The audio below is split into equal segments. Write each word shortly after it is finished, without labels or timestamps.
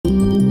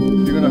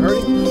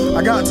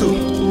I got to.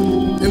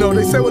 You know,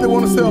 they say what they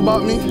want to say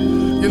about me.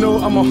 You know,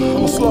 I'm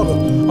a slugger,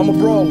 I'm a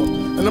brawler,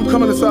 and I'm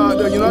coming inside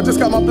there. You know, I just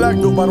got my black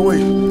belt, by the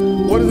way.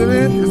 What is it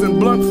in? It's in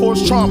blunt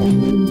force trauma.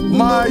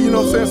 My, you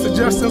know what I'm saying,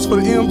 suggestions for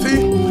the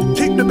EMT,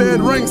 keep the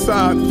bed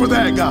ringside for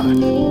that guy.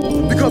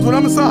 Because when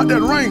I'm inside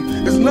that ring,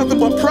 it's nothing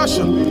but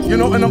pressure, you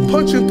know, and I'm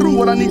punching through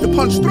what I need to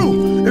punch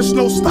through. It's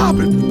no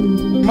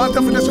stopping. My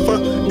definition for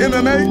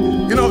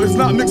MMA, you know, it's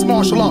not mixed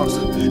martial arts.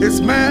 It's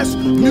mass,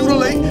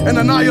 mutilate, and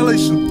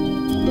annihilation.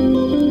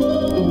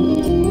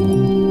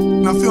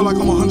 And I feel like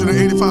I'm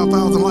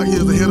 185,000 light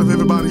years ahead of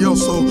everybody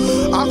else, so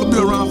I could be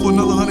around for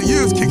another 100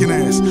 years kicking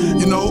ass.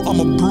 You know, I'm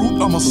a brute,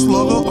 I'm a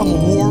slugger, I'm a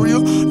warrior,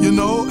 you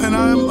know, and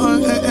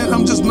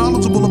I'm just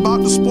knowledgeable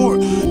about the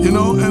sport, you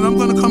know, and I'm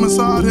gonna come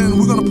inside here and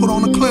we're gonna put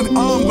on a clinic.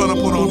 I'm gonna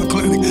put on a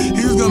clinic.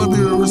 He's gonna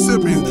be the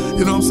recipient,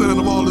 you know what I'm saying,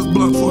 of all this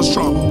blunt force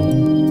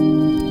trauma.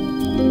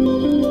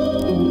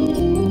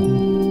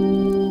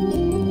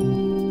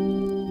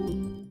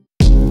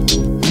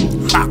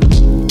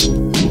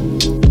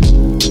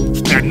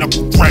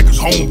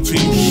 Home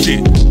team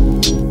shit.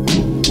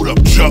 What up,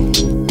 Chuck?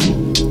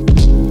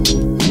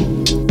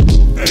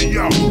 Hey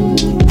yo,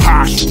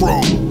 high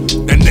strung.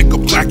 That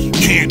nigga black, he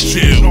can't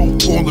chill.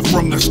 Falling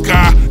from the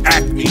sky,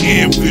 Acme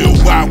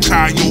Anvil. Wild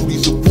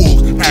coyotes and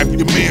wolves, have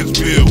your man's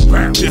bill.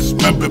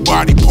 Dismembered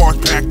body parts,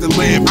 packed the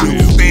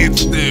landfill. Stand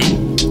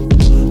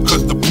still,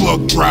 cause the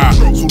plug dry.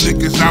 So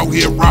niggas out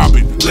here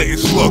robbing, letting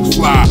slugs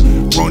fly.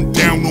 Run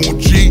down on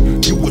G,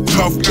 you a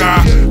tough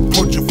guy.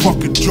 Punch your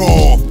fucking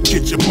jaw off,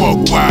 get your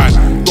mug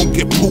wide. Don't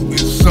get Putin,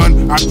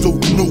 son, I do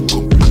nuke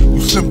 'em.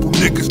 You simple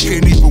niggas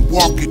can't even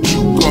walk and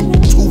chew gum,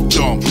 you too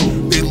dumb.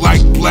 They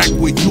like black,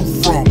 where you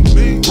from?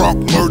 Rock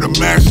murder,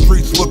 mass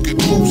streets looking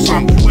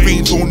gruesome.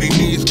 Fiends on their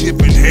knees,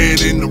 giving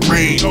head in the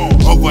rain.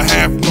 Other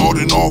half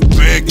nodding off,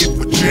 begging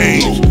for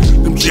change.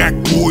 Them jack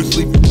boys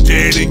leave you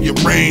dead in your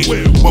range.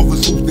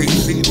 Mothers who they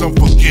see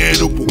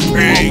unforgettable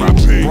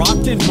pain.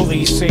 Brockton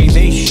police say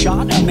they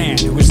shot a man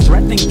who was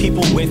threatening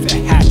people with a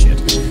hatchet.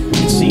 You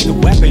can see the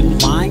weapon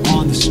lying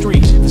on the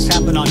street. This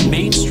happened on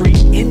Main Street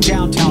in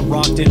downtown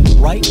Brockton,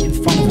 right in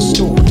front of a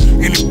store.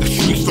 And if the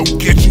streets don't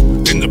get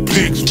you, then the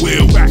pigs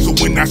will. So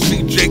when I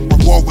see Jake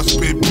revolver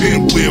spin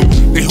pinwheel,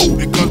 they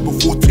holding guns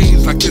before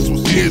teens like this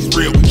was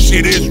Israel.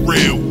 Shit is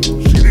real.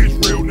 Shit is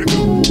real,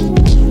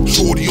 nigga.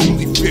 Shorty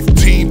only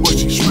 15, but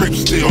she stripped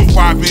still.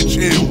 5-inch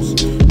heels,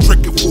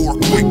 tricking for a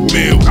quick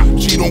meal.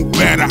 She don't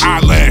bat an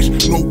eyelash,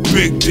 no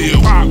big deal.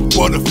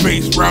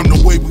 Butterface round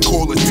the way, we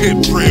call it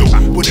tip drill.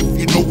 But if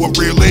you know her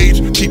real age,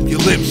 keep your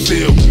lips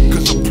sealed.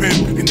 Cause a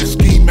pimp in the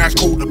ski mask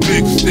hold a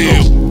big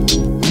steel.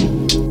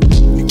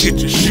 You get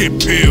your shit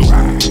peeled.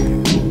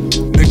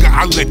 Nigga,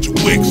 I let your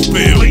wig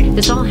spill.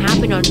 This all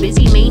happened on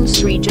busy Main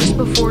Street just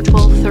before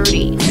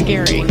 12:30.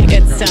 Scary.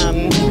 It's,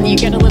 you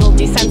get a little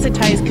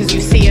desensitized because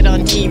you see it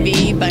on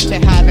TV, but to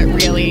have it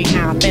really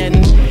happen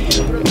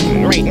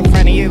right in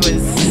front of you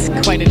is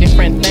quite a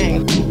different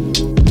thing.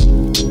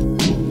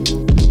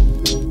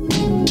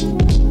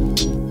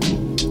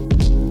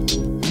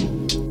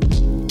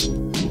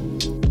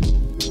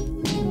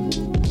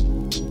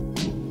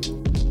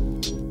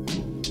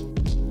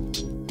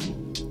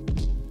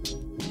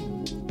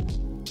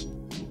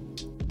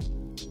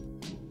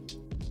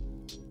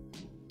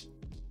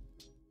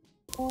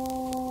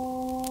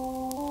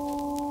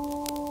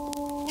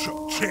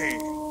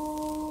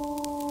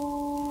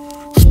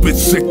 Spit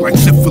sick like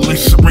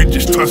syphilis,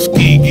 syringes,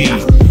 Tuskegee.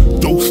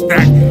 Don't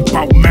stack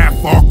about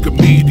math,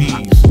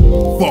 Archimedes.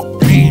 Fuck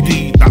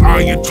PD, the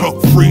iron tuck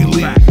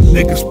freely.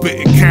 Niggas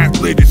spitting cat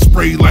lidded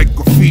spray like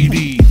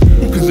graffiti.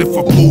 Cause if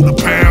I pull the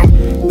pound,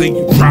 then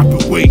you drop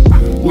it weight.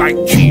 Like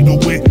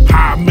keto with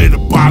high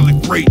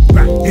metabolic rate.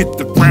 Hit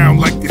the ground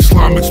like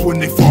Islamics when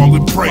they fall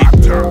in prey.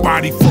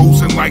 Body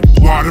frozen like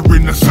water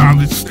in a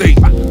solid state.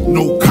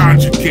 No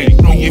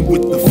conjugate, we ain't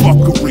with the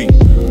fuckery.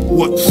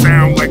 What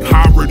sound like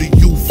horror to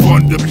you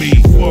under me?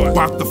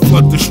 About to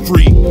flood the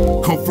street,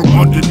 come from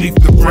underneath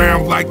the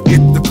ground like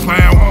it the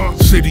clown.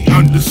 City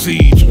under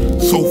siege,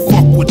 so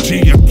fuck with G,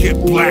 I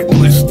get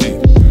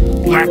blacklisted.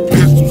 Black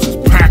pistols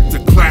is packed to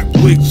clap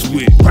wigs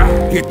with.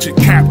 Get your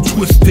cap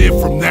twisted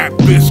from that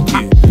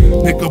biscuit.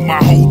 Nigga, my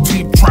whole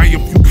team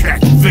triumph, you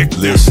catch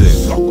victim.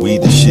 Listen, we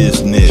the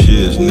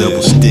shiznit,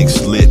 double stick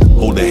slit.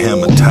 Hold the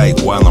hammer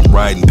tight while I'm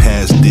riding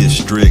past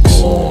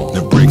districts.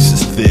 The bricks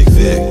is thick,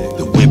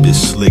 the whip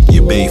is slick.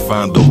 Your bay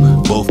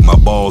fondo, both my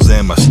balls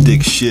and my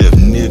stick shift,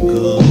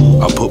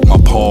 nigga. I put my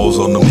paws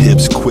on them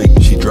hips quick.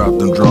 She dropped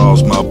them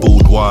draws, my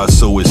boudoir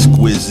so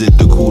exquisite.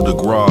 The coup de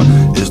grace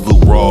is Lou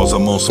Rawls.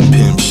 I'm on some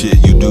pimp shit.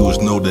 You dudes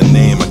know the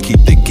name. I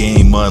keep the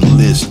game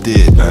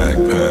unlisted.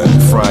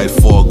 Backpack, fried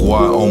foie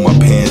gras on my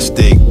pan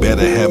steak.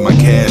 Better have my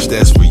cash,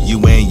 that's for you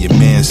and your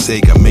man's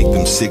sake. I make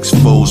them 6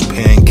 foes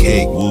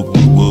pancake.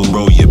 Whoop-de-whoop.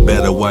 Bro, you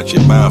better watch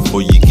your mouth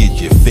before you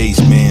get your face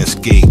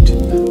manscaped.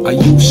 I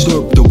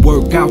usurp the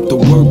work out the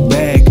work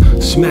bag.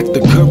 Smack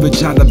the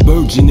courage out of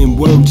burgeoning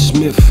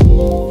wordsmith.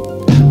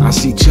 I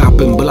see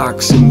chopping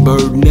blocks and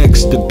bird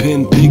necks. The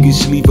pen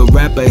piggish leave a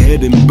rapper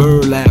head in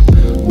burlap.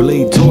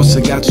 Blade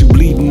tosser got you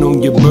bleeding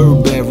on your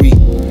Burberry.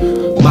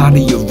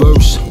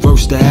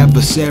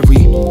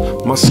 necessary.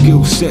 My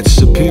skill set's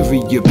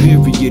superior,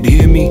 period,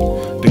 hear me?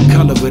 The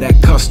color of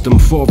that custom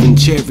foreign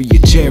cherry.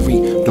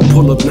 To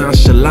pull up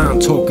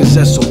nonchalant talk is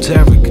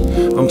esoteric.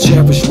 I'm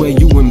cherished where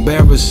you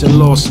embarrassed and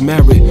lost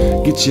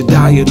merit. Get your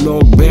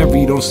dialogue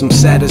buried on some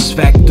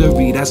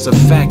satisfactory. That's a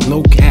fact,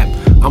 no cap,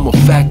 I'm a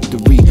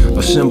factory.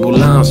 Assemble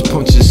lines,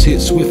 punches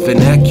hit swift and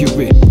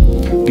accurate.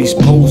 These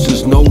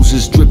posers,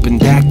 noses dripping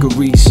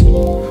daiquiris.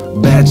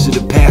 Badge of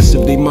the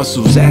passive, they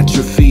muscles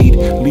atrophied.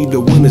 Lead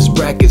the winner's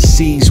bracket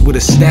seized with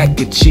a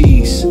stack of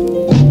cheese.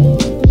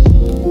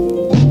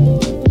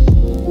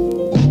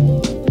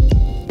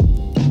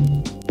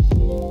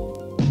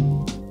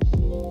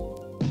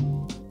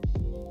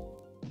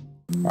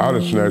 I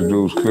done snatched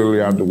dudes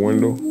clearly out the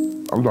window.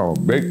 I'm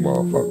talking big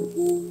motherfucker.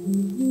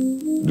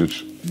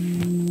 Just,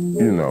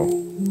 you know,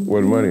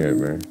 where the money at,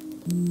 man?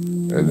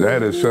 And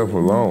that itself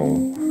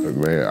alone,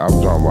 man,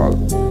 I'm talking about,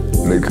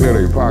 they clear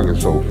their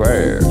pockets so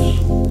fast,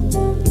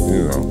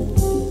 you know.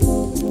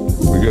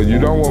 Because you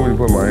don't want me to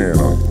put my hand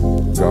on you,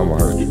 because I'm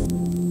gonna hurt you.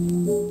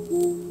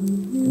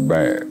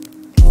 Bad.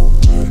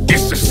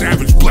 It's the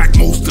savage black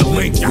most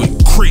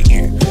delinquent,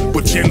 cretin',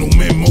 but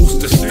gentlemen most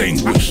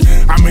distinguished.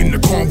 I'm in the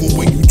convo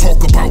when you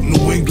talk about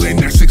New England.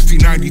 That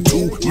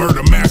 1692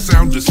 murder mass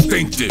sound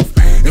distinctive.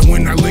 And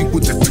when I link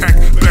with the tech,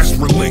 best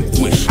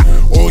relinquish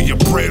all your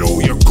bread,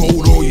 all your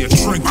gold, all your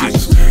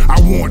trinkets. I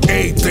want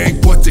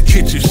everything but the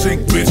kitchen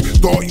sink, bitch.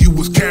 Thought you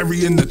was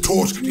carrying the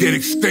torch, get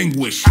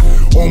extinguished.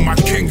 On my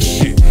king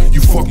shit,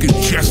 you fucking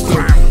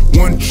jester.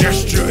 One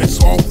gesture,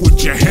 it's off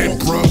with your head,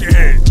 bruh.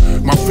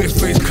 My fist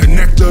face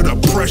connector to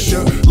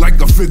pressure like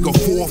a figure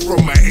 4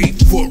 from an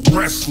 8-foot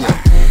wrestler.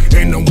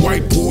 And them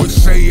white boys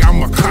say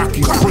I'm a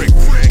cocky prick.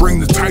 Bring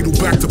the title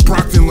back to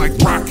Brockton like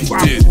Rocky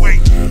did.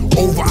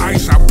 Over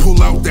ice, I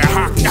pull out that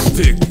hockey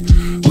stick.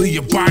 Leave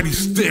your body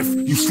stiff,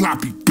 you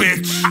sloppy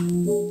bitch.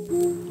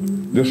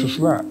 Just a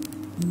slap.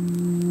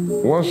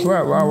 One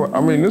slap,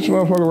 I mean, this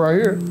motherfucker right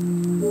here,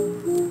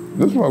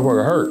 this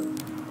motherfucker hurt.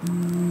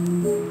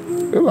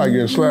 It's like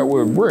getting slapped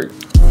with a brick.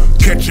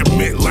 Catch a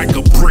mitt like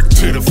a brick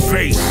to the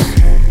face.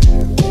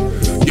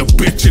 Your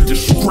bitch a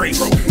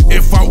disgrace.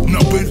 If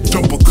outnumbered,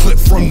 dump a clip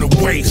from the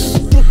waist.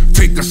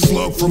 Take a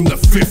slug from the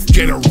 5th,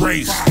 get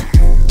erased.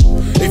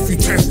 If you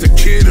test a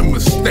kid, a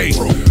mistake.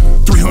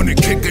 300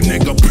 kick a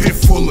nigga pit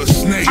full of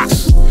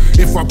snakes.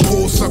 If I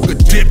pull, suck a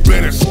dip,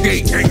 better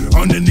skate.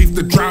 Underneath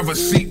the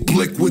driver's seat,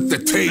 blick with the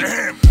tape.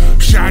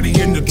 Shotty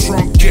in the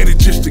trunk, get it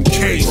just in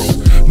case.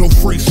 No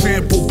free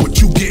sample,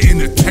 but you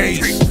getting a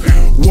taste.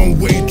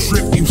 One-way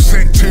trip, you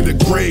sent to the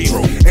grave.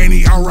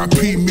 Any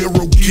RIP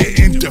mirror get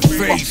in the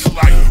face.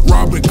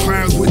 Robbing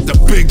clowns with the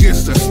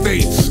biggest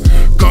estates.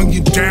 Gun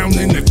you down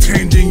and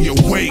attend in your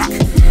wake.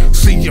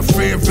 See your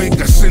fan fake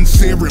a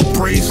sincere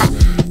embrace.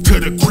 To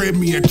the crib,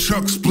 me and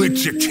Chuck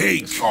split your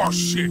cake. Oh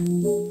shit.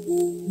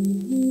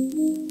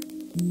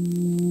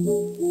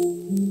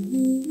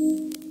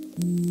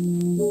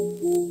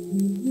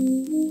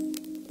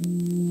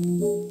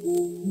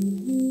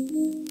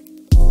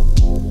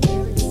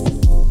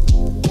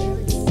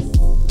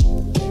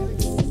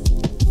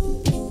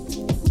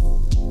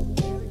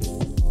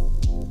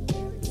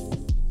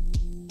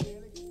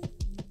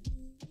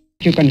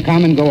 You can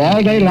come and go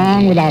all day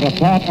long without a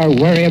thought or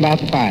worry about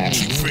the fire.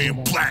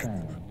 Van Black,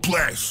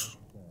 bless.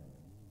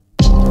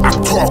 I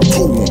talk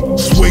to him,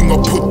 swing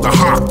or put the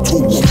hawk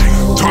to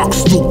him. Talk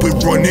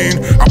stupid, run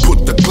in, I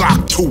put the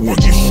Glock to him.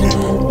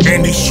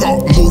 Any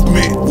sharp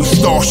movement, we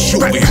start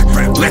shooting.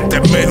 Let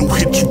that metal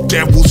hit you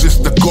devils, it's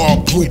the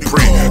God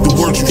blueprint. The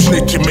words you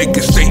snitching,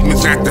 making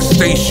statements at the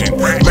station.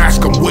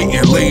 Mask I'm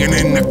waiting, laying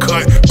in the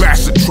cut,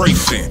 bastard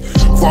tracing.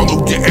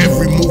 Follow your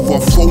every move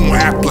on phone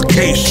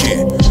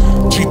application.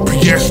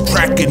 GPS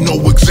tracking, no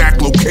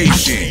exact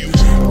location.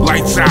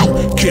 Lights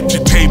out,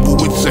 kitchen table,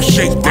 it's a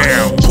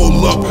shakedown.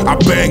 Pull up, I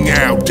bang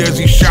out.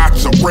 Desi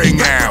shots, a ring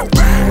out.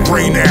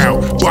 Brain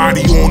out,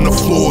 body on the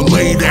floor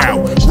laid out.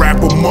 Wrap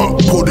him up,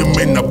 put him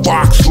in the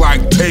box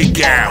like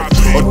takeout.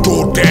 A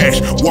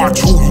DoorDash, watch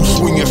who you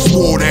swing your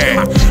sword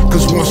at.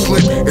 Cause one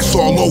slip, it's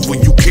all over,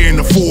 you can't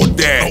afford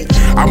that.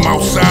 I'm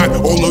outside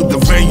all of the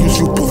venues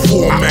you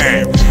perform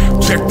at.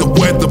 Check the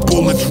weather,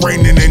 bullets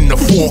raining in the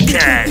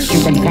forecast.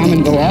 You can come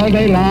and go all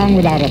day long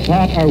without a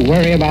thought or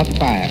worry about the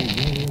fire.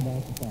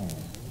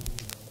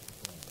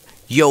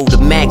 Yo, the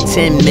Mac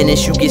 10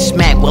 minutes, you get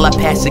smacked while I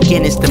pass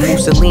again, it's the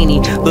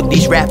Mussolini. Look,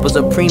 these rappers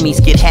are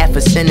preemies, get half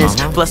a sentence,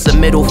 plus a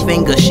middle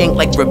finger, shank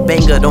like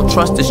Rebenga, don't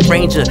trust a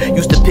stranger.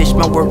 Used to pitch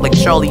my work like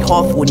Charlie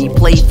Hoff when he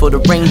played for the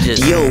Rangers.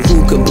 Yo,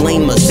 who could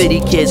blame us? City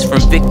kids from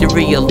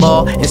Victoria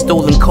Law, and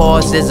stolen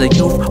cars as a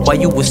youth while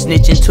you were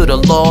snitching to the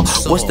law.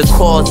 What's the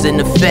cause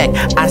and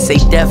effect? I say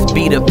death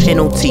be the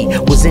penalty.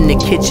 Was in the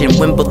kitchen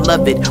when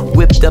beloved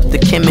whipped up the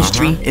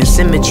chemistry and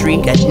symmetry.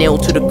 Got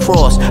nailed to the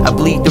cross, I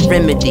bleed the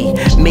remedy.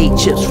 Made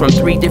chips from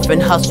 3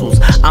 different hustles.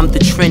 I'm the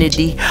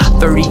Trinity,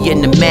 30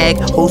 in the mag.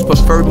 Hoes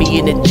prefer me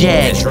in a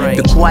Jag.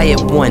 The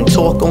quiet one,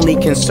 talk only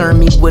concern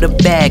me with a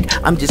bag.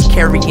 I'm just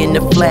carrying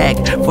the flag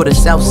for the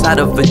south side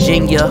of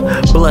Virginia.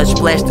 Blood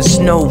splash the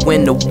snow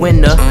in the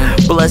winter.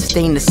 Blood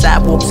stain the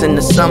sidewalks in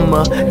the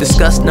summer.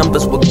 Discuss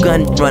numbers with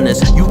gun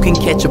runners. You can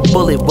catch a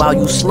bullet while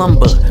you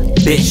slumber,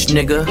 bitch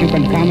nigga. You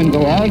can come and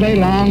go all day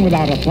long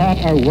without a thought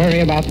or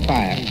worry about the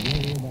fire.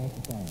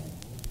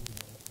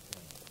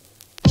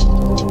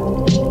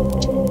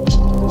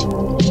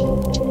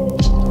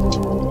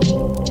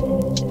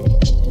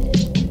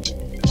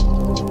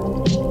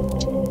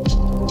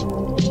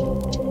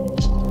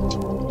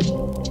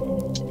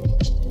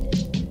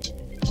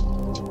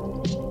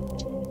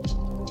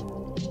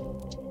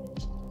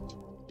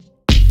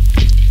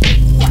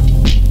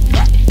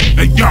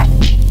 Hey yo,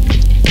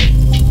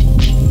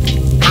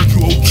 heard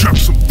you owe Chuck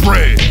some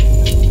bread.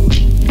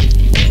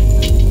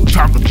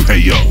 Time to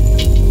pay up.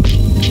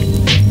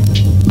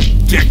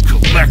 Debt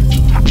collector,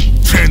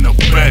 10 or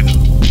better.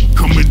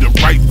 Come in the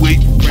right way,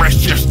 press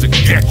just to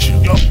get you.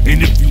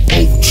 And if you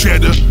owe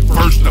cheddar,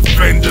 first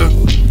offender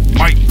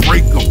might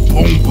break a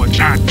bone but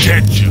not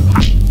dead you.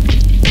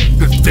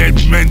 Cause dead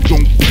men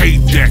don't pay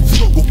debts.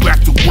 Go back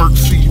to work,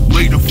 see you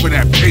later for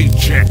that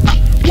paycheck.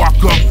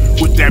 Walk up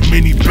with that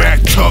mini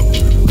bag tucked.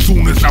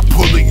 Soon as I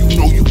pull it, you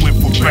know you went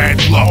for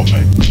bad luck.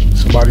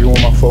 Somebody owe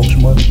my folks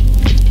money,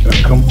 and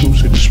I come through,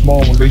 said the small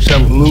ones, they used to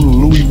have a little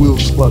Louis wheel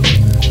slug.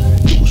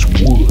 It was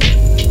wood.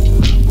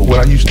 But what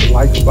I used to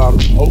like about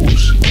it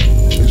most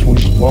is when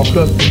you walk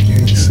up there,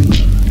 you ain't see it.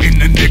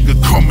 And the nigga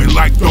coming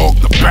like dog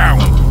the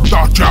bounty.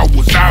 Thought y'all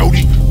was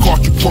outie,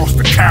 caught you cross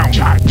the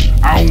county.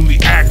 I only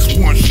asked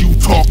once, you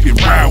talking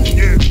rowdy.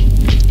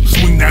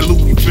 Swing that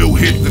Louisville,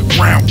 hit the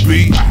ground,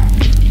 B.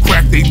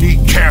 Crack they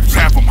kneecaps,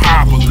 have them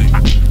hobbling.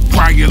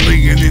 Crying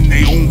in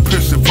their own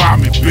piss and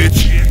vomit,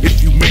 bitch.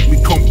 If you make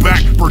me come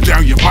back, burn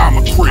down your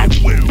mama crib.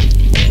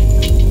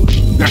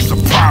 That's a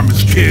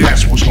promise, kid.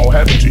 That's what's gonna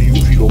happen to you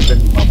if you don't pay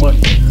me my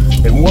money.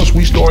 And once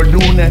we started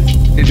doing that,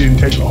 it didn't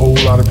take a whole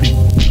lot of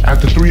people.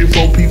 After 3 or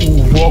 4 people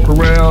was walking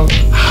around,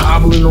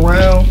 hobbling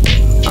around,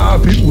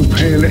 people was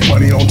paying their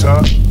money on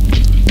time.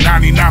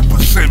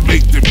 99%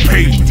 make them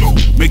payments.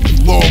 Make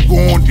you log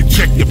on and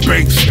check your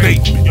bank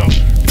statement.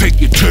 Take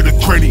it to the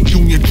credit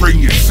union, bring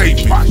your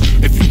savings.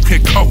 If you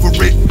can't cover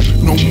it,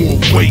 no more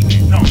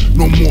waiting,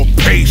 no more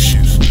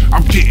patience.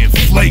 I'm getting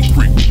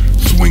flagrant.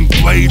 Swing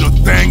blade or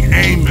thing,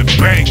 aim and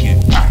bang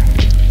it.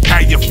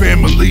 Have your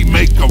family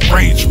make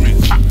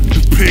arrangements.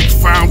 The pigs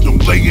found him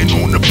laying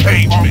on the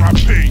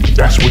pavement.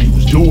 That's what he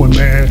was doing,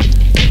 man.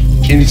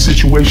 Any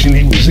situation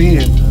he was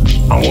in,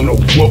 I don't know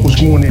what was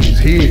going in his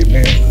head,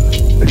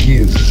 man. But he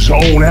is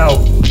zoned out,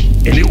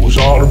 and it was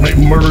all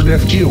murder,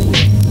 death, kill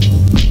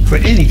with. For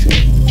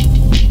anything.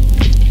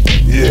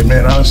 Yeah,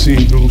 man, I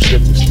seen dudes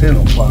set this tent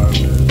on fire,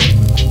 man.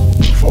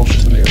 The folks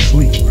was in there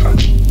asleep,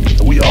 right?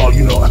 And we all,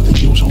 you know, I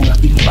think it was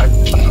like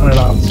 $100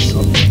 or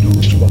something the dude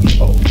was supposed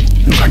to owe.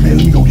 He was like, man,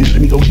 let me go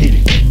get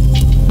it.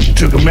 He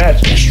took a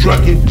match and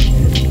struck it,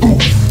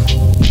 oof.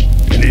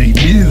 And it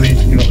immediately,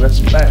 you know, that's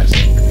fast.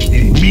 It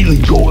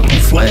immediately go up in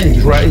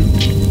flames, right?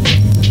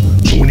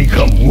 So when he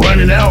come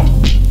running out,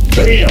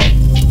 bam!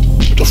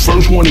 The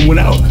first one that went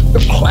out, the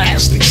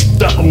plastic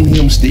stuck on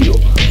him still.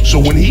 So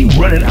when he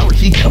running out,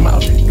 he come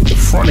out, the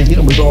front of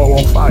him is all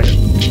on fire.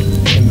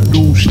 And the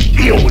dude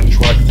still went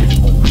trying to get the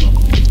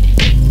motherfucker.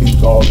 He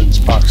was all in his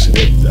pockets and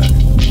everything.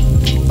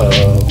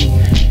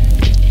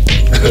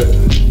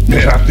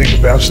 Man, I think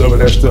about some of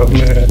that stuff,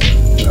 man.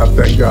 And I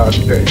thank God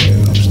today,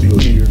 man, I'm still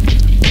here.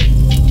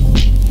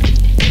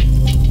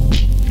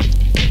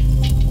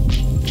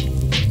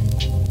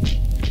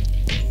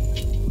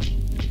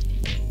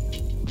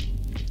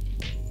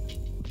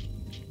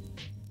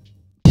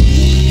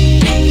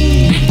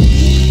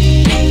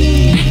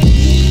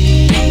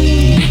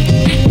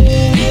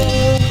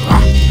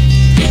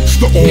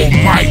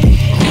 Almighty,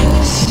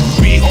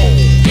 behold,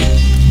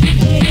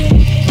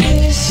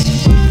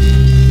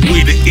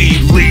 we the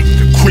elite,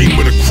 the cream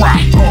of the crop,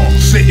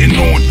 sitting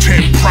on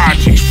 10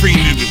 projects,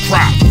 fiending the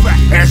drop.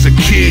 As a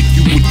kid,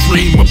 you would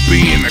dream of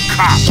being a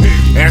cop.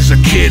 As a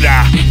kid,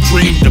 I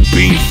dreamed of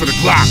being for the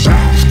Glock,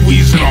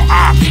 squeezing on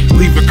ops,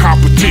 leaving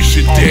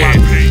competition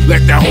dead.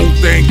 Let that whole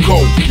thing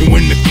go, and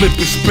when the clip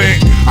is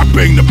spent, I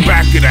bang the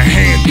back of the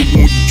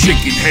handle on you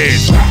chicken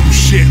heads. You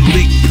shit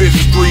leak, piss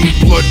stream,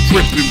 blood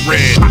dripping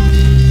red.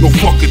 No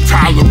fucking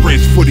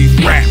tolerance for these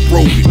rat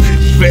rodents.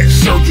 Vet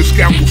surgeon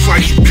scalpel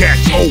slice you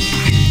cats open.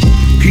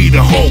 He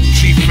the hoe,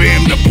 G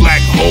fam the black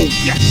hole.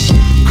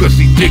 Cause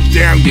he dig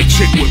down your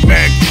chick with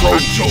mad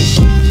trojos.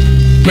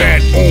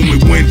 Bad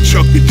omen when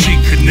Chuck and G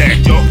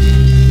connect.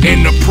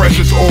 In the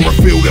presence aura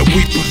field that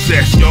we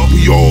possess.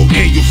 We all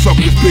in, your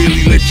suckers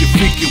barely let your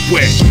feet get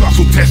wet.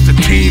 So test the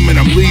team and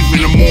I'm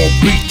leaving them all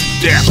beat to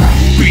death.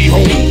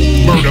 Behold,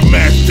 murder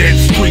mass, dead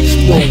streets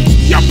rolls.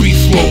 Y'all be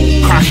slow,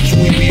 cautious,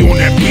 we be on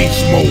that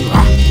beast mode.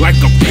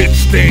 Like a pit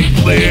stand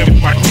clear,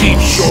 my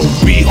teeth show.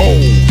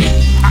 Behold.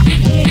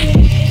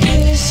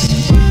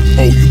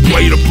 Oh, you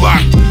play the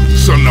block,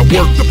 son, I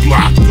work the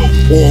block.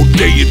 All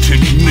day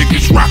attention,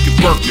 niggas rockin'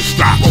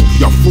 Birkenstocks.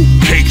 Y'all fruit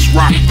cakes,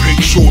 rock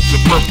pink shorts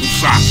and purple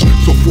socks.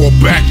 So fall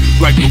back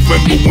like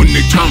November when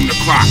they turn the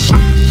clocks.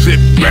 Zip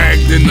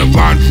bagged in the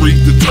laundry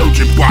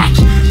detergent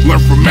box.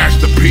 Learn from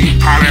Master P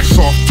how that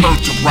soft turn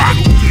to rock.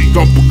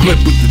 Dump a clip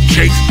with the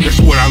chase,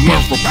 that's what I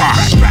learned from Pop.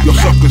 Y'all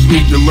suckers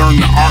need to learn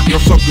the art, y'all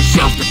suckers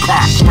serve the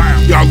cock.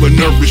 Y'all are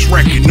nervous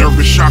wreck, you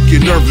nervous shock, you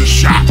nervous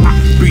shot.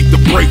 Beat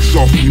the brakes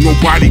off you,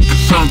 nobody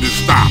concerned to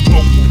stop.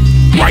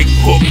 Right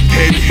hook,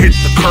 head hit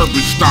the curb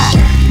and stop.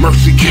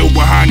 Mercy kill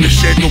behind the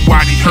shed,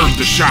 nobody heard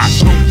the shots.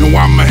 Now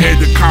I'm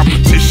ahead of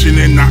competition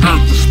and I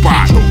earned the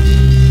spot.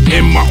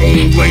 In my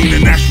own lane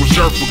and that's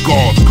reserved for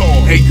guards.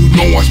 Hey, you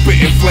know I'm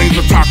spitting flames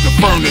atop the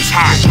furnace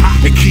hot.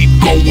 And keep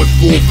going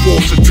full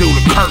force until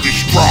the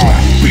curtains draw.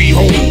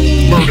 Behold,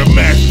 murder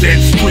mass, dead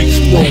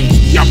streets rolls.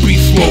 Y'all be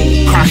slow,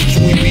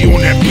 cautious, we be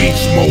on that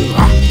beast mode.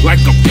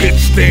 Like a pit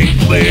stand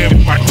player,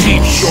 my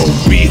teeth show.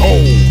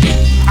 Behold.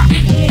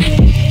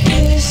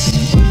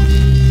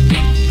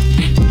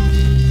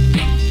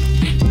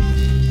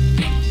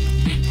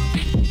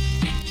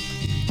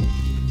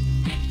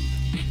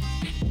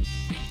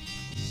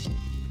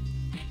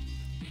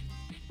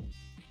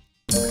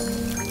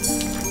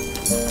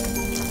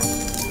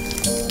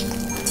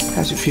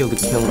 How's it feel to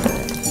kill a man?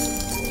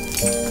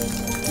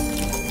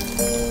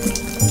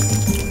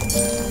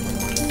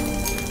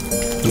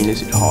 I mean,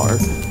 is it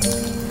hard?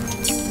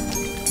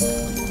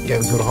 You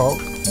ever kill a hog?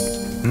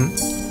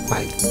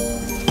 Like,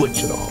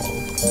 butcher the hog.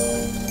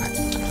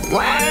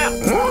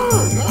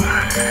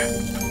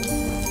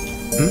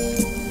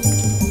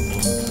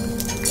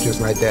 Just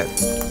like that.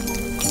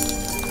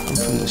 I'm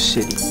from the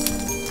city.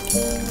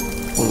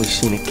 Only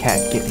seen a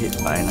cat get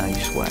hit by an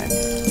ice wagon.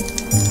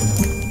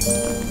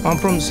 I'm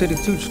from the city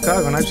too,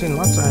 Chicago, and I've seen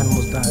lots of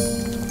animals die.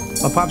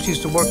 My pops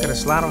used to work at a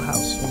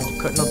slaughterhouse, you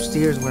know, cutting up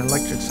steers with an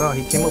electric saw.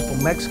 He came up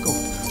from Mexico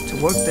to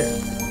work there.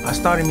 I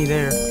started me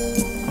there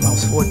when I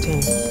was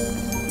 14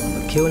 on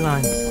the kill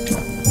line,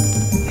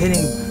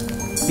 hitting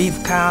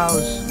beef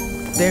cows,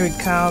 dairy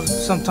cows,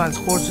 sometimes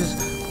horses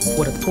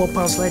with a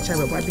 12-pound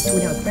sledgehammer right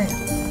between your bam.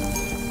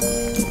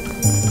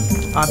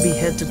 I'd be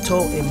head to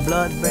toe in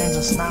blood, brains,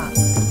 and snot,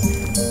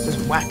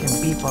 just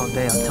whacking beef all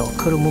day until I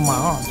couldn't move my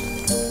arms.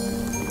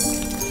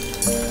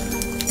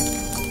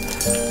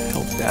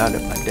 Out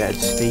at my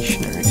dad's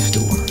stationery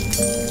store.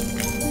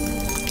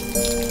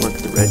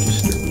 Worked the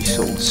register, we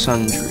sold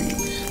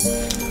sundries.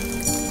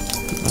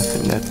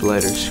 Nothing that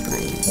bled or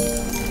screamed.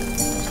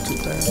 That's too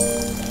bad.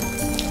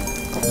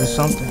 There's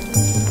something.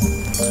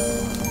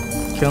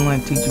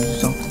 Killing teaches you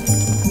something.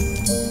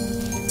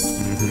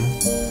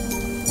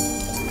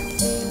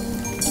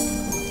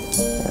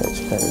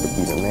 It's better to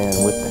be the man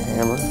with the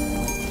hammer.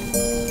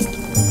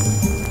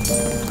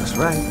 That's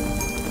right.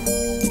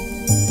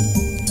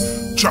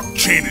 Chuck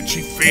Channing,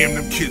 chief fam,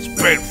 them kids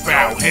bed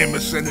foul. Hammer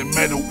sending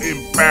metal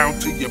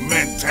inbound to your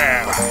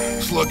mental.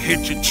 Slug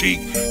hit your cheek,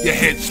 your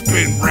head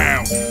spin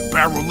round.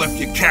 Barrel left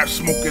your cap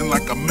smoking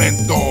like a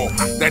menthol.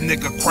 That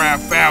nigga cry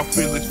foul,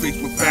 fill his face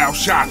with foul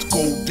shots.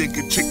 Gold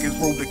digger chickens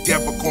roll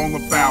together,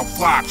 calling foul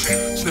flocks.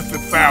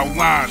 Sniffing foul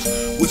lines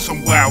with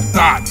some wild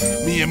thought.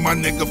 Me and my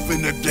nigga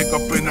finna dig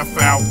up in a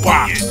foul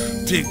box.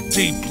 Dig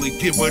deeply,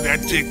 give her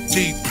that dick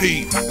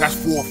DP. That's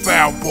 4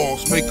 foul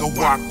balls, make her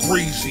walk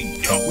greasy.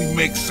 We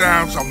make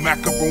sounds, our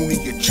macaroni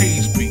and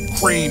cheese be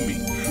creamy.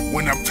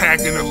 When I'm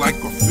tagging her like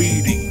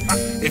graffiti.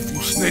 If you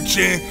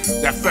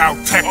snitchin', that foul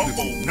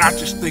technical. Not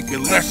just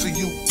thinking less of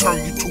you,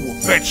 turn you to a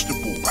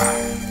vegetable.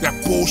 That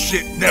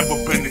bullshit never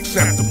been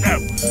acceptable.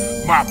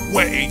 Mop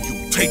wetting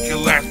you, take your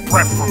last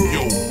breath from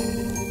you.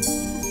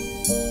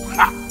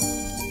 Ha!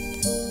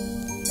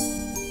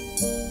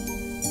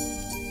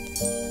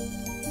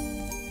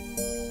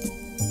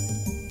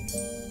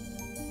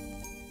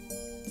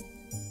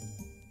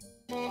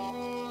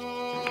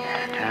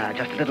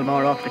 Just a little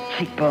more off the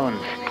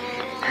cheekbones.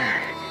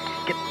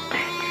 Get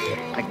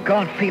a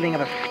gaunt feeling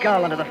of a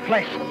skull under the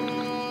flesh.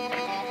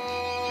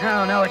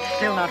 No, it's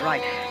still not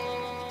right.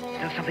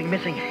 Still something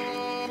missing.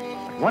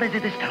 But what is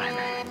it this time?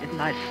 Didn't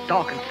I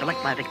stalk and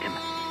select my victim?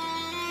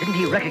 Didn't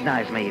he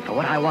recognize me for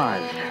what I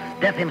was?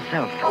 Death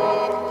himself.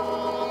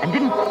 And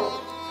didn't...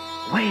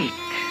 Wait.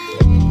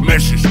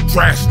 Measures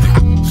drastic,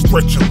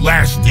 stretch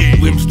elastic.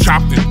 Limbs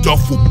chopped in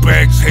duffel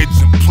bags,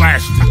 heads in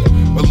plastic.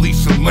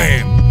 Elisa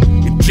Lamb.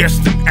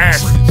 Ingesting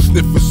acid,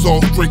 sniffing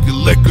salt, drinking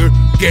liquor,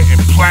 getting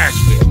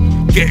plastic,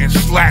 getting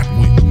slapped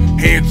with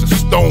hands of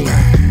stone,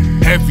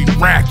 heavy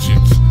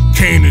ratchets,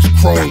 cannons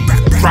chrome,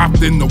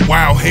 dropped in the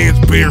wild hands,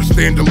 bare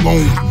stand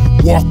alone,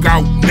 walk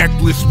out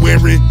necklace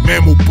wearing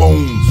mammal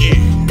bones,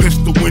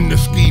 pistol in the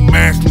ski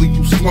mask, leave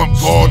you slump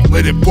guard,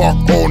 let it bark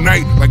all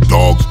night like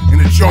dogs in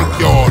a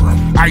junkyard,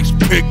 ice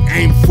pick,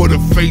 aim for the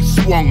face,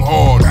 swung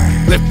hard,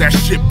 left that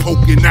shit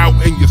poking out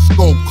in your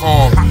skull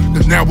card,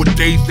 cause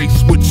nowadays they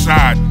switch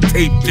side,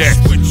 tape deck,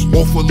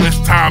 off a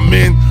list time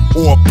in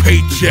or a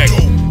paycheck,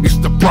 it's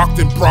the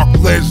Brockton Brock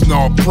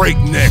Lesnar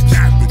breaknecks,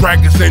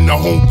 dragons in the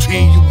home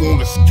team, you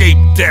won't escape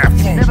death.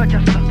 It's never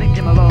just the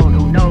victim alone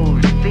who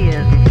knows, fears,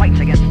 and fights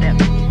against death.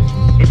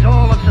 It's used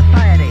all of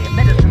society,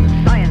 medicine,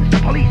 science, the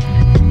police,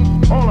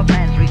 all of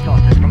man's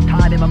resources from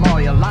time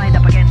immemorial lined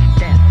up against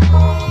death.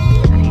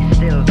 And he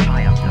still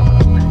triumphs over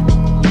them.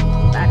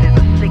 That is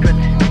the secret,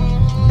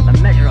 the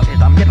measure of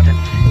his omnipotence.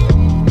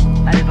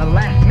 That is the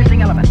last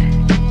missing element.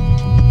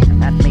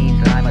 And that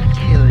means that I must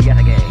kill yet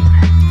again.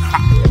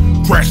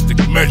 Drastic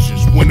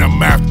measures when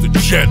I'm after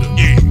cheddar.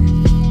 Yeah.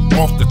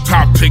 Off the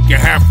top, taking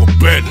half a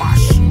better.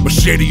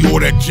 Machete or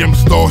that gem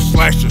star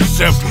slash or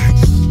sever.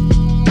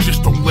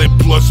 Just don't let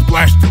blood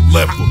splash the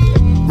lever.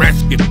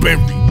 Rats get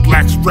buried,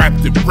 black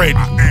strapped and ready.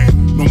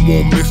 No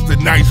more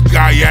Mr. Nice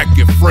Guy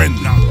acting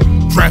friendly.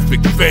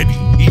 Traffic fetty,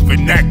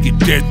 even that get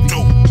deadly.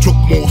 Took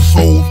more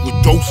souls with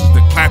doses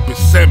than clapping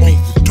semis.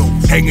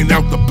 Hanging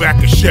out the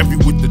back of Chevy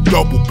with the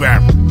double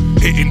barrel.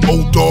 Hitting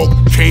old dog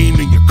Kane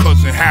and your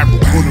cousin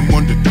Harold. Put him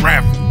under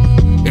gravel.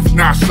 If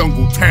not, son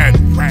gon'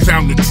 tattle.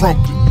 Sound the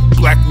trumpet,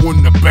 black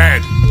one the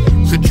battle.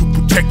 Said you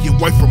protect your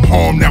wife from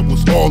harm, that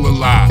was all a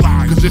lie.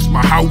 Cause it's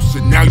my house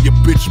and now your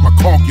bitch my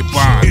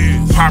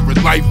concubine.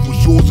 Pirate life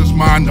was yours as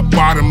mine, the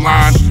bottom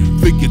line.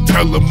 Figure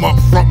tell them up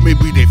front,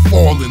 maybe they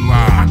fall in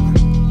line.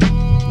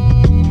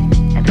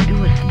 And to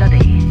do a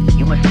study,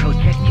 you must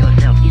project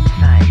yourself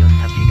inside your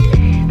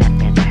subject. That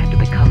meant I had to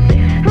become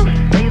there.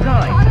 Where you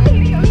going?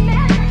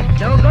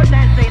 No good,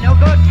 Nancy, no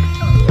good.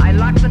 I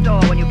locked the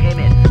door when you came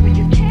in. But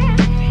you can't.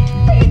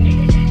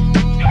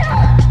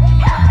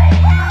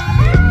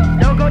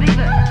 No good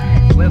either.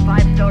 We're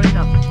 5 stories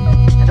up,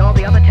 and all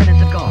the other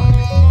tenants have gone.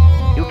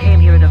 You came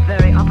here at a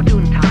very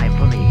opportune time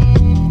for me.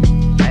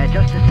 I had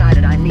just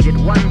decided I needed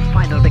one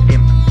final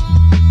victim,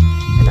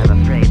 and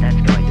I'm afraid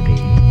that's going to be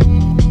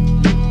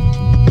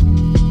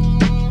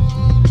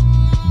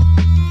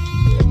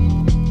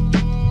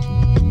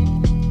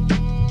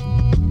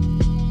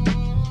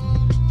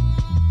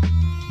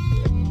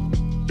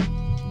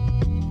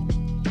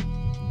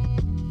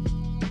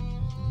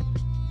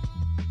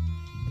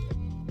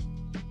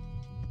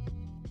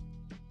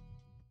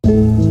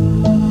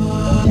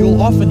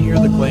You'll often hear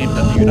the claim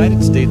that the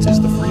United States is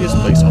the freest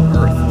place on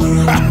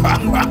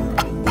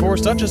Earth. For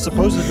such a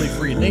supposedly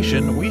free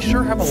nation, we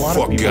sure have a lot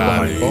of people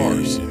behind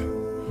bars.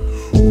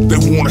 They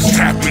want us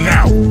tapping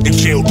out, in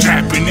jail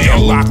tapping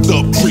in. Locked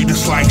up, treat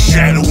us like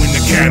shadow in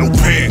the cattle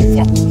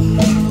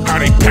pen. How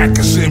they pack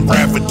us in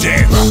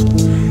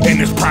Ravadance. And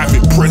there's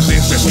private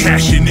prisons that's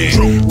cashing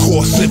in.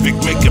 Core Civic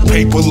making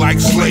paper like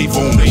slave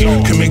owners.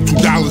 Can make $2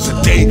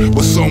 a day,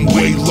 but some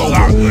way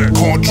lower.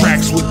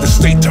 Contracts with the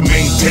state to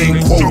maintain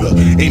quota.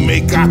 Ain't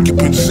make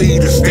occupancy,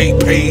 the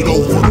state paid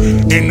over.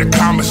 And the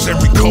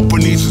commissary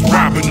companies is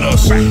robbing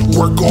us.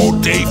 Work all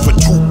day for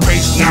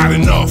toothpaste, not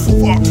enough.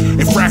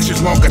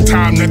 Infractions longer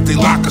time that they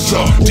lock us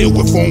up. Deal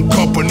with phone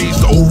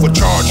companies to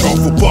overcharge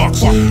off of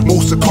bucks.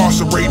 Most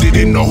incarcerated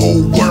in the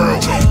whole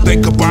world.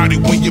 Think about it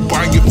when you're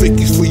buying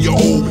Vickies for your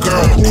old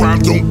girl. Crime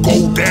don't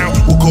go down,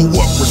 will go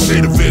up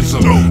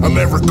recidivism.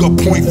 America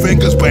point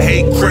fingers but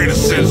hate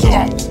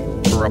criticism.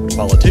 Corrupt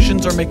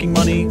politicians are making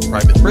money,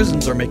 private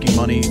prisons are making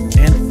money,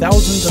 and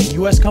thousands of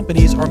U.S.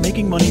 companies are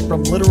making money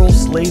from literal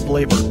slave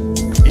labor.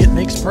 It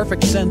makes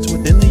perfect sense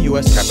within the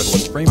U.S.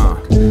 capitalist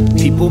framework.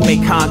 People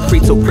make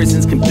concrete so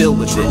prisons can build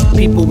with it.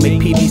 People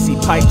make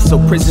PVC pipes so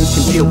prisons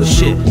can deal with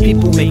shit.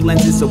 People make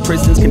lenses so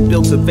prisons can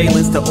build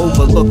surveillance to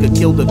overlook a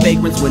guild of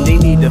vagrants when they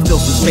need to fill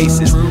some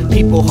spaces.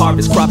 People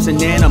harvest crops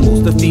and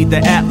animals to feed the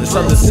atlas.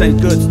 Others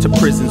send goods to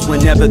prisons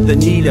whenever the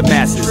need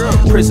amasses.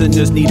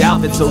 Prisoners need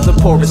outfits so the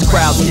poorest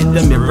crowds get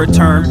them in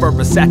return for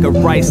a sack of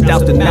rice,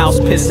 doused in mouse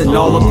piss, and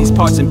all of these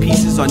parts and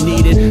pieces are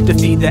needed to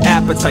feed the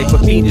appetite for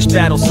fiendish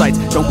battle sites.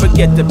 Don't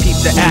forget to peep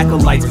the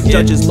acolytes,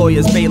 judges,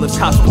 lawyers, bailiffs,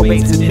 cops,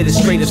 probates,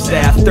 administrative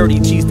staff. 30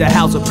 G's to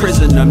house a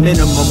prisoner,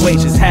 minimum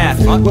wage is half.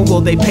 When will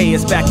they pay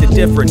us back the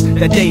difference?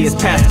 That day is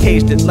past,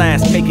 caged at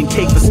last, making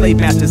cake for slave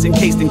masters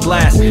encased in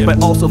glass,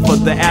 but also for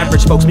the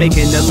average folks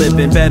making a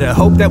living. Better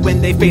hope that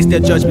when they face their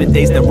judgment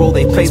days, the role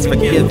they place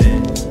forgiven.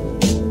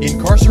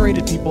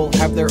 Incarcerated people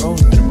have their own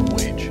minimum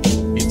wage.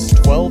 It's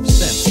 12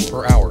 cents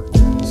per hour.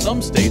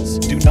 Some states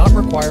do not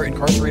require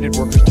incarcerated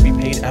workers to be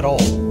paid at all.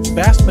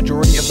 Vast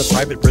majority of the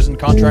private prison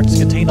contracts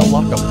contain a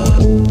lockup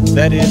quota.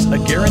 That is, a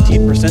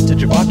guaranteed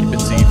percentage of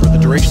occupancy for the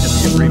duration of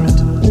the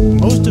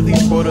agreement. Most of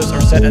these quotas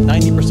are set at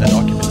 90%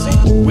 occupancy,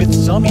 with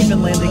some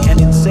even landing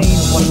an insane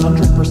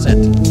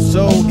 100%.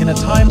 So, in a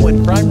time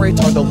when crime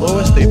rates are the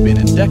lowest they've been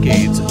in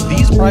decades,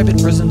 these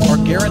private prisons are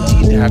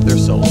guaranteed to have their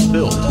cells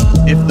filled.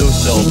 If those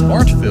cells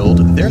aren't filled,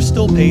 they're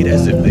still paid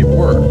as if they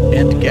were.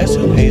 And guess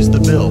who pays the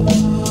bill?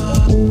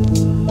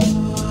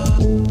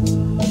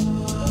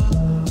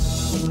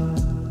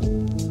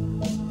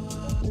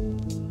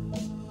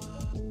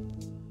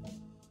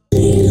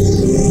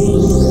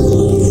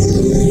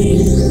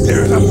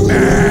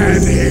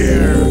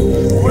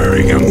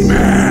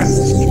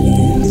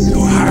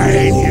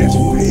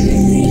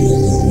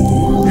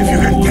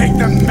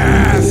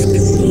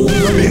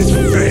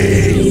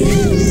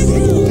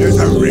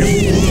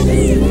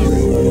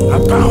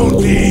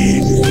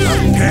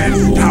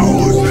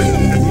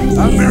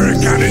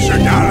 American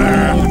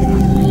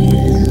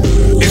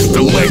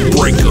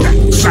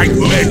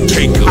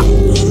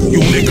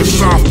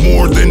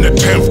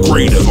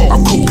I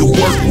cook and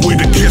work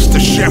with a kiss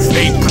the chef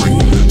apron.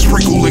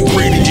 Sprinkle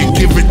ingredient,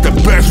 give it the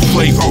best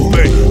flavor.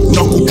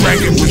 Knuckle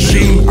dragon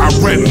regime, I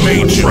rep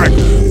major.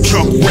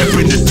 Chuck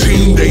reppin' the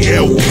team, they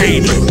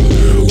L-Cater.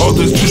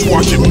 Others just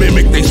watching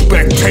mimic, they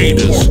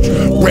spectators.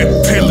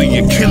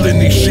 Reptilian, killing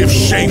these shift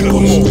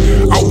shakers.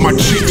 Out my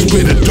cheeks,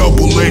 spit a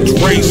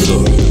double-edged razor.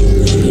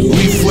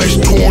 Leave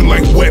flesh torn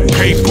like wet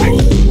paper.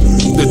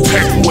 The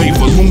tech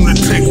waver,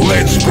 lunatic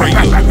lead sprayer.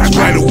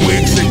 Splatter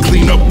wigs and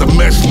clean up the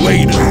mess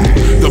later.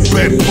 The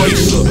bed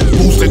placer,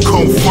 who's that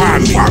come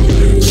find me?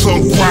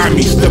 Son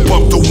grimy, step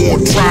up to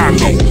one, try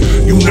me.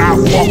 You not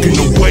walking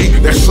away,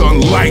 that's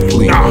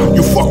unlikely.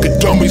 You fucking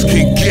dummies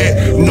can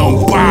get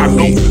none by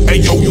me.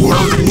 Hey yo, you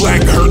heard of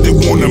black, heard they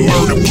wanna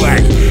murder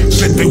black.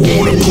 Said they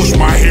wanna push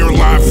my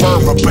hairline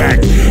further back.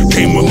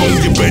 Came along,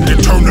 you better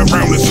turn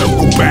around and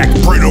circle back.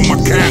 Bread on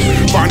my cap,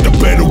 find a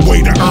better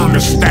way to earn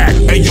a stack.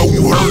 Hey yo,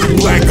 you heard of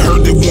black,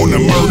 heard they wanna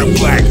murder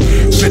black.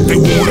 Said they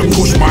wanna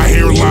push my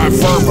hairline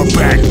further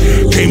back.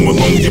 Came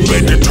along, you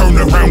better turn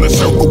around and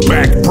circle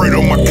back. Bread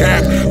on my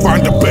cap,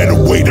 find a better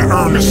way to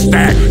earn a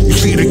stack. You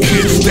see the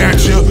kid's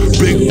stature,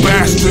 big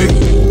bastard.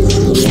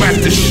 Smack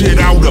the shit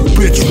out of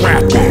bitch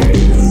rapper.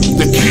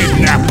 The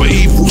kidnapper,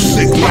 evil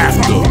sick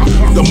laughter.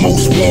 The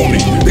most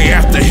wanted, they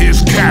after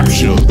his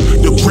capture.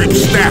 The grip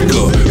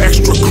stacker,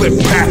 extra clip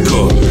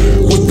packer.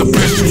 With the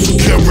pistol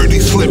security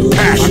slip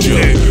past you.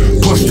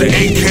 Plus the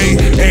AK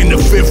and the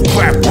fifth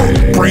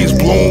clapper. Brains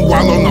blown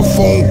while on the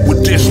phone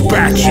with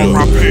dispatcher.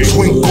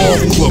 Swing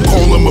golf club,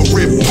 call him a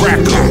rib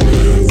cracker.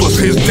 Plus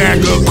his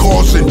dagger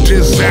causing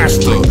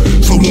disaster.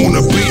 So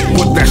wanna beat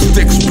with that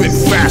stick spit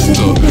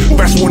faster.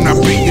 Best when I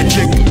beat your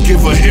chick,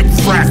 give a hip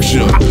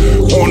fracture.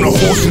 On a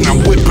horse and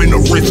I'm whipping a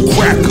rich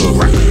cracker.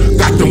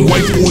 Got them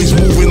white boys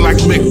moving like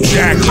Mick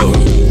Jagger.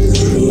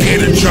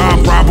 Get a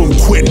job, rob him,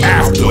 quit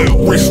after.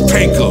 Risk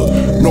taker,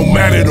 no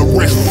matter the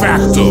risk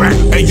factor.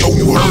 Hey yo,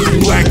 you heard of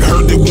black,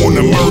 heard they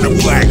wanna murder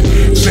black.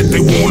 Said they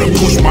wanna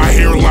push my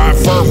hairline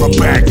further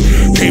back.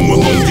 Came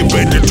along, you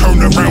better turn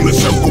around and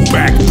circle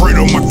back. Bread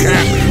on my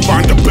cap,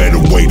 find a better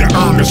way to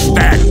earn a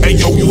stack. Hey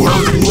yo, you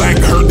heard of black,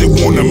 heard they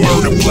wanna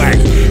murder black.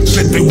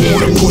 Said they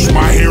wanna push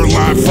my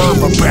hairline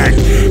further back.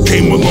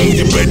 Came along,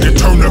 you better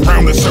turn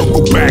around and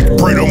circle back.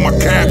 Bread on my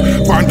cap,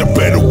 find a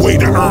better way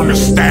to earn a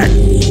stack.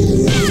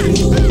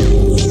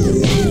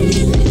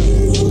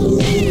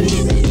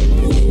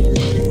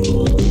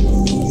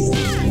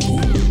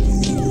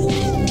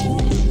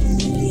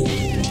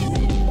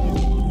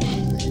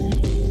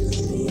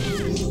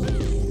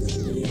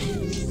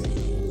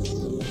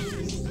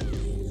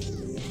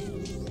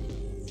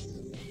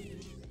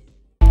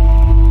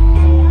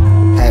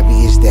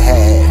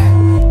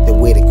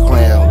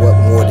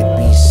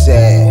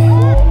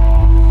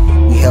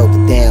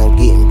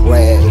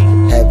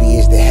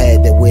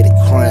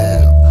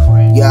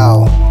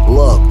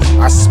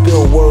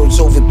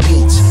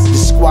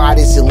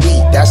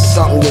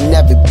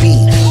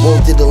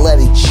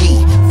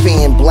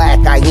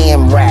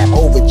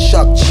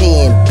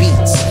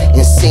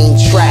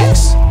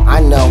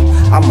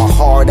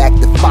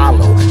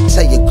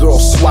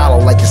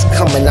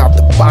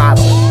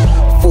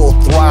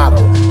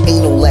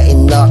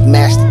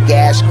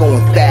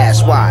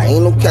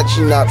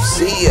 Up,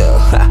 see ya.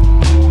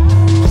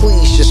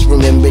 Please just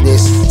remember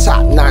this.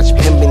 Top-notch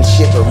pimpin'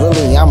 shit, but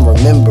really I'm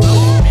remembering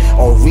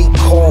or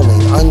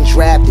recalling.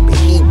 Undrafted, but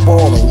he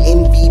ballin'.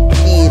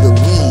 MVP of the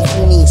league.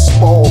 Who needs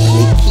Spalding?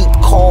 They keep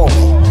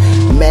calling.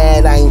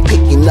 Mad I ain't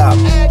picking up,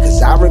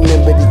 cause I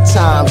remember the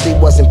times they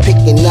wasn't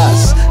picking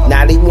us.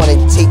 Now they wanna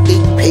take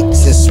their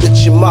picks and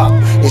switch them up.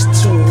 It's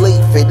too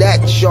late for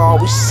that, y'all.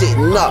 We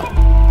sitting up.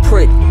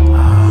 Pretty.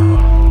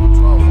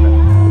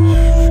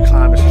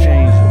 Climate's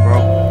changing, bro.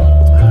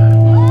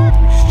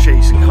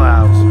 Chasing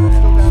clouds.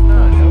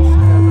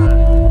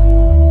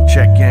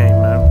 Check game,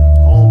 man.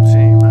 Home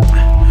team,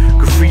 man.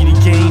 Graffiti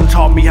game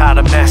taught me how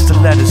to master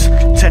letters.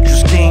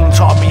 Tetris game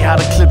taught me how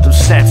to clip them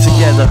snaps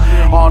together.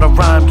 Art of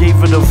rhyme gave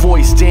it a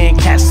voice. Dan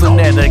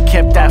Castaneda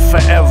kept that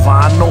forever.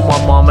 I know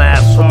my mama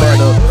asked for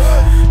better.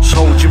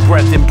 So hold your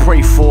breath and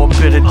pray for a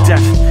bit of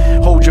death.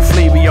 Hold your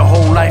flavor your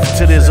whole life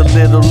till there's a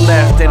little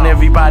left. And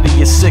everybody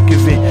gets sick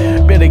of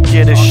it. Better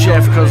get a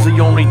chef, cause the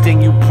only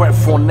thing you prep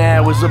for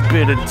now is a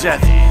bit of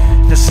death.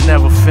 It's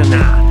never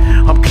finna.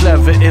 I'm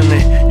clever in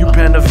it. You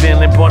been a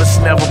villain, but it's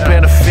never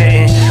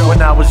benefiting.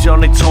 When I was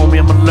young, they told me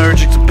I'm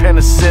allergic to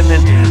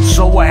penicillin.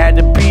 So I had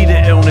to beat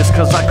the illness,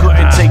 cause I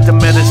couldn't take the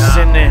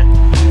medicine in.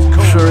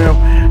 For real,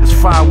 it's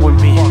fine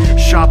with me.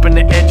 Sharpen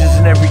the edges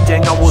and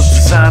everything I was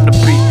designed to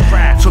be.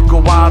 Took a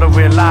while to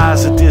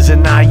realize that there's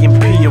an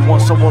IMP. And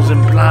once I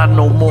wasn't blind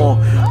no more,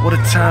 what a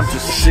time to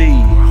see.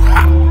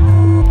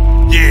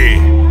 Yeah,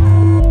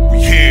 we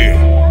here,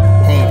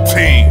 home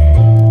team.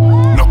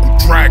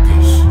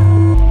 Dragons.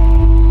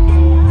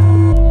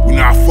 We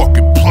not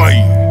fucking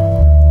playing.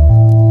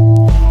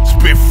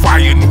 Spit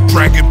fire, no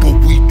dragon, but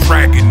we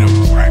dragging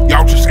them.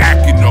 Y'all just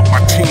acting up,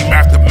 my team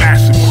after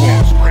massive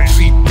funds.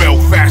 Seatbelt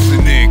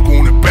fastening,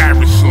 gonna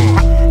embarrass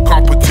them.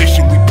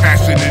 Competition, we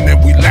passing and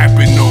then we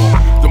lapping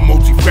on. The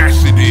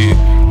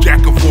multifaceted,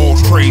 jack of all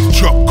trades,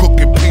 Chuck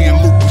cooking peas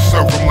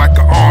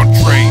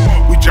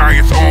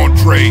Giants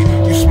Andre.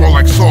 You smell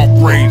like soft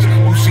grains.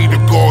 You see the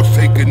guards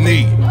take a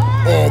knee.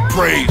 All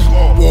praise,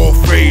 ball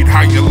fade,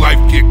 how your life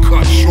get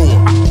cut short.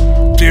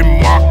 Dim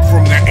mock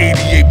from that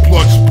 88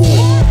 blood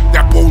sport.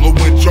 That bowler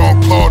went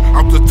John Claude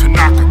out the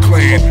Tanaka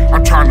clan.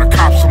 I'm trying to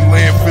cop some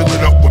land, fill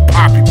it up with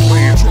poppy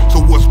plants. So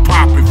what's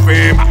poppin',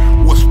 fam?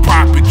 What's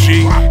poppin',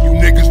 G? You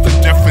niggas the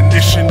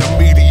definition of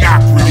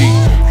mediocrity.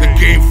 The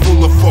game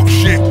full of fuck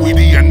shit, we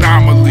the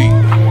anomaly.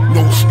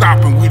 No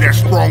stopping, we that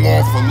strong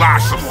on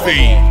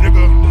philosophy.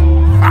 Nigga,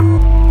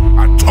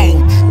 I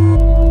told you,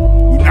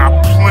 we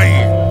not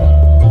playing.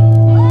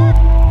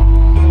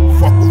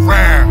 Fuck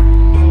around.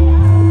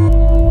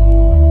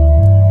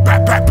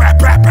 Back, back, back,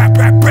 back, back,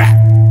 back, back.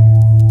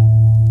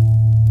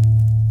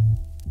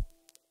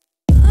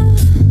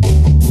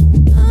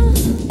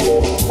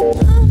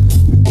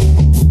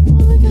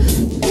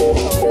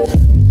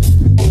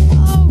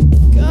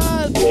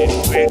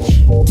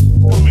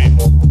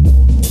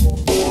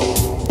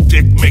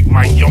 Dick make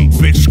my young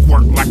bitch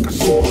squirt like a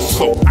super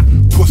soap.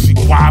 Pussy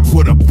wide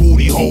with a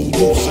booty hole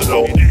looser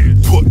though.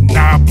 Put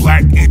 9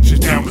 black inches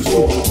down the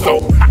stupid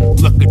throat.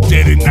 Look her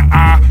dead in the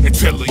eye and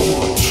tell her you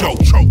a choke,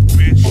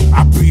 bitch.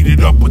 I beat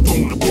it up but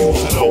don't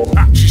abuse it though.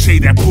 She say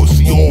that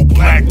pussy all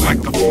black like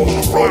a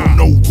funeral.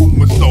 No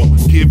rumors though.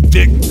 Give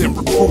dick then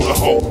recruit a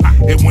hoe.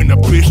 And when a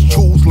bitch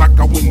choose like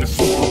I win the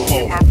Super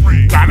Bowl.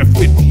 Got a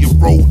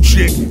 50-year-old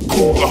chick,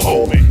 cougar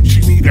hoe. She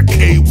need a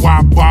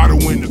KY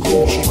bottle in the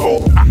coochie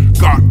hole.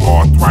 Got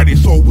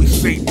arthritis,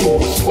 always say do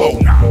it slow.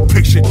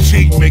 Picture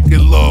G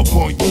making love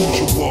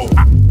unusual.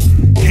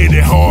 Hit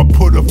it hard,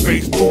 put her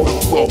face through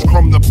the floor.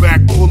 From the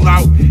back, pull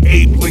out,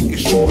 Abe Lincoln,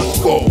 shoot a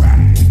skull.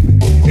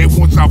 And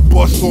once I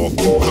bust off,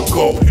 you could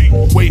go.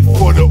 Wait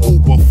for the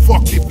Uber,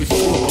 fuck if it's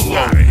super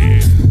low.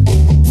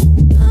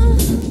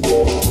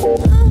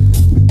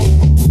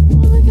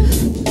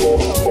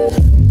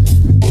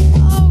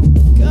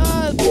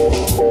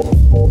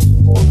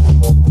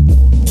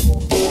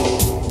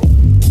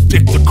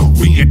 Dick the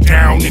Korea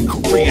down in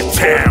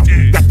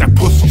Koreatown. Got that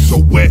pussy so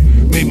wet,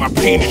 made my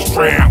penis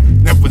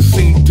drown. Never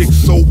seen dick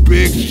so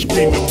big, she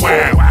screaming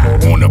wow.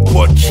 On her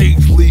butt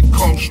cheeks, leave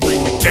cum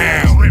streaming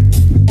down.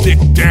 Dick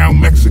down,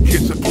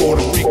 Mexicans and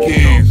Puerto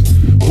Ricans.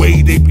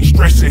 Way they be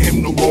stressing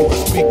him, no longer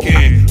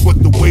speaking.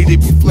 But the way they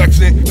be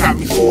flexing got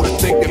me sorta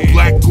thinking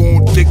black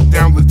going dick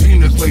down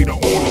Latinas later on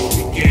this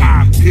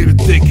weekend. Hit a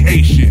thick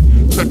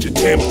Haitian, such a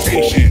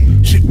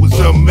temptation. Shit was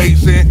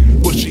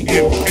amazing, but she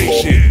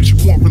impatient. She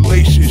want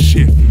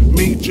relationship,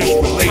 me just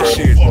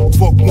relation.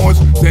 Fuck once,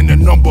 then the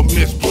number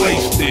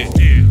misplaced it.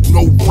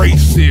 No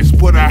racist,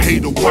 but I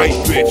hate a white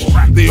bitch.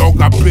 They all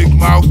got big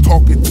mouths,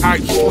 talking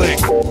tight slick.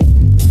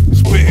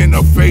 Spit in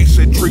her face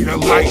and treat her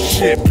like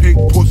shit. Pink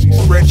pussy,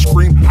 stretch,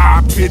 scream,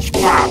 high pitch,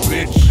 pop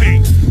bitch.